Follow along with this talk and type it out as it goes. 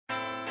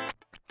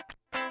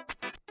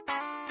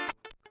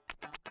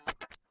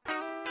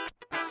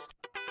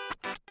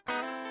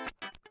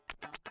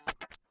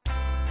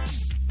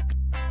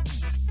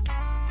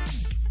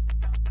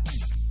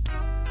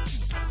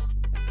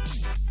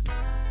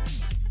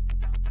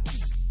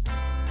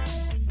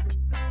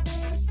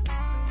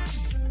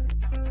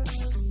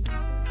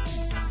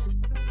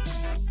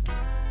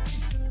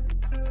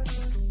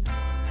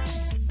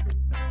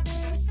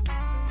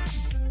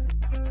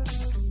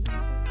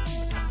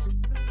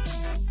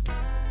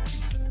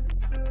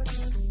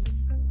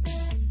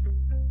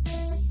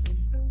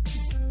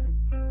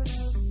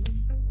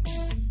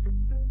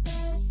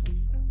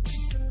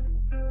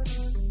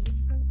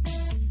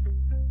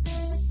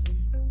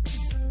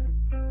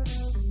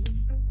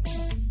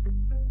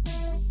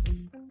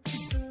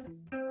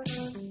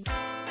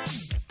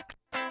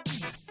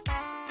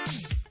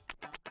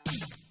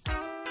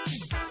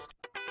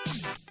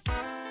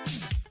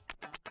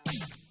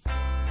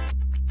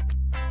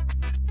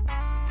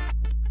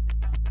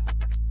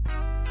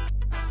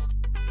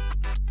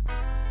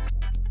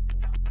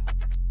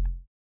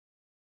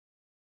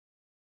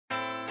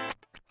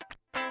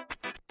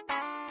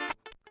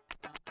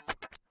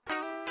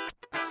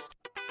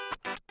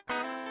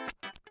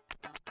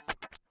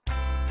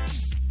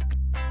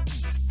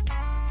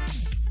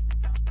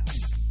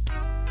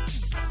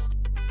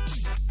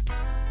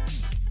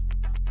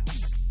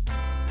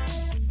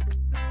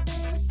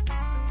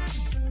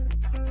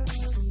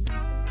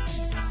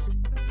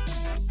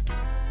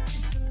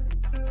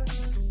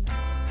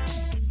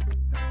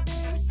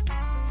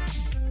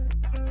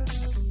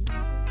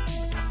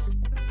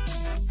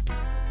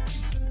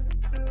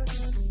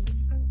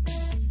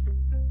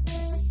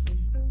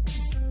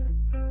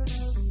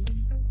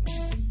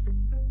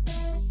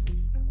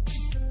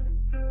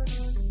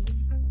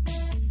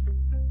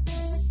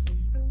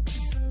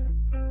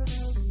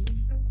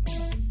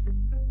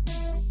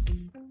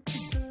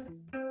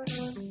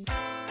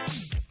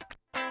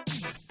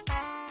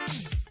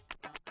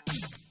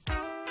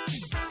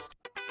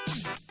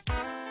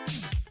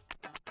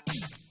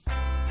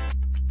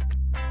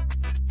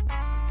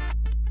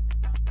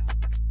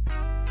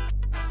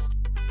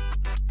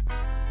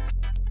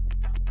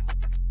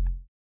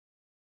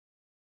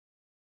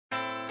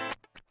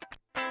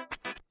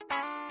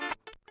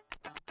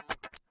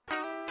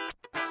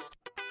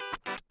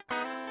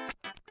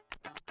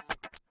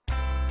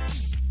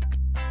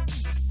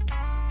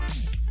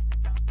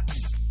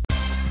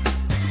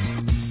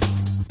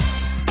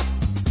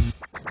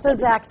So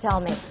Zach,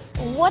 tell me,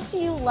 what do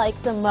you like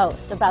the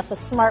most about the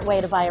smart way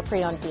to buy a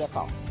pre-owned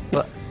vehicle?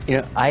 Well,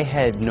 I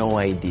had no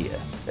idea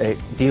a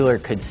dealer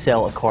could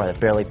sell a car that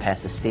barely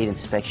passed the state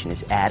inspection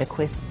is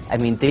adequate. I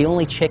mean, they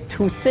only check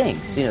two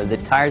things. The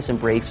tires and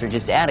brakes are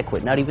just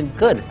adequate, not even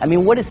good. I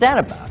mean, what is that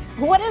about?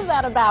 What is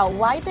that about?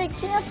 Why take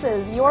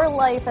chances? Your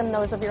life and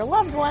those of your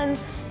loved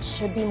ones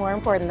should be more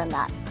important than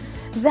that.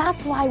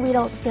 That's why we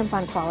don't skimp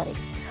on quality.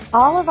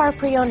 All of our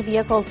pre-owned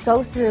vehicles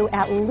go through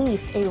at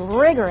least a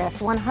rigorous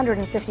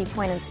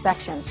 150-point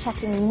inspection,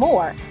 checking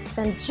more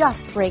than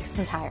just brakes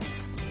and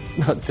tires.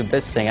 The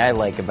best thing I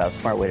like about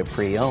Smart Way to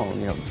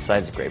Pre-Own,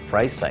 besides the great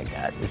price I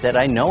got, is that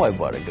I know I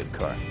bought a good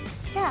car.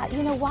 Yeah,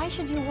 why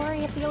should you worry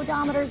if the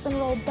odometer's been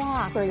rolled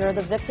back, or you're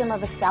the victim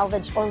of a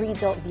salvaged or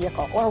rebuilt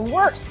vehicle, or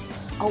worse,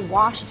 a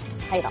washed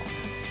title?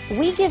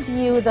 We give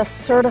you the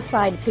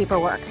certified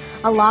paperwork,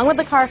 along with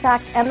the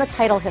Carfax and the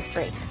title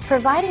history,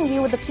 providing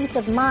you with the peace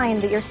of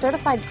mind that your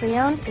certified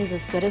pre-owned is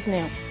as good as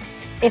new.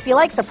 If you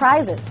like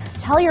surprises,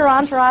 tell your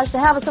entourage to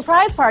have a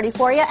surprise party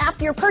for you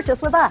after your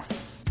purchase with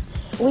us.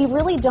 We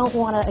really don't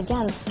want to,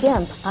 again,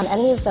 skimp on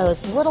any of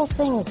those little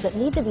things that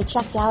need to be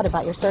checked out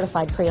about your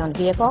certified pre-owned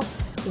vehicle.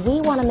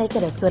 We want to make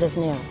it as good as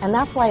new, and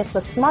that's why it's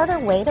the smarter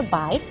way to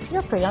buy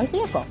your pre-owned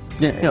vehicle.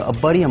 A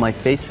buddy on my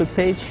Facebook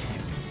page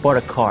bought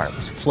a car. It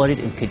was flooded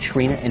in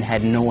Katrina and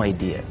had no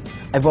idea.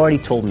 I've already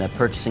told him that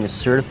purchasing a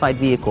certified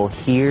vehicle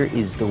here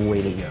is the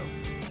way to go.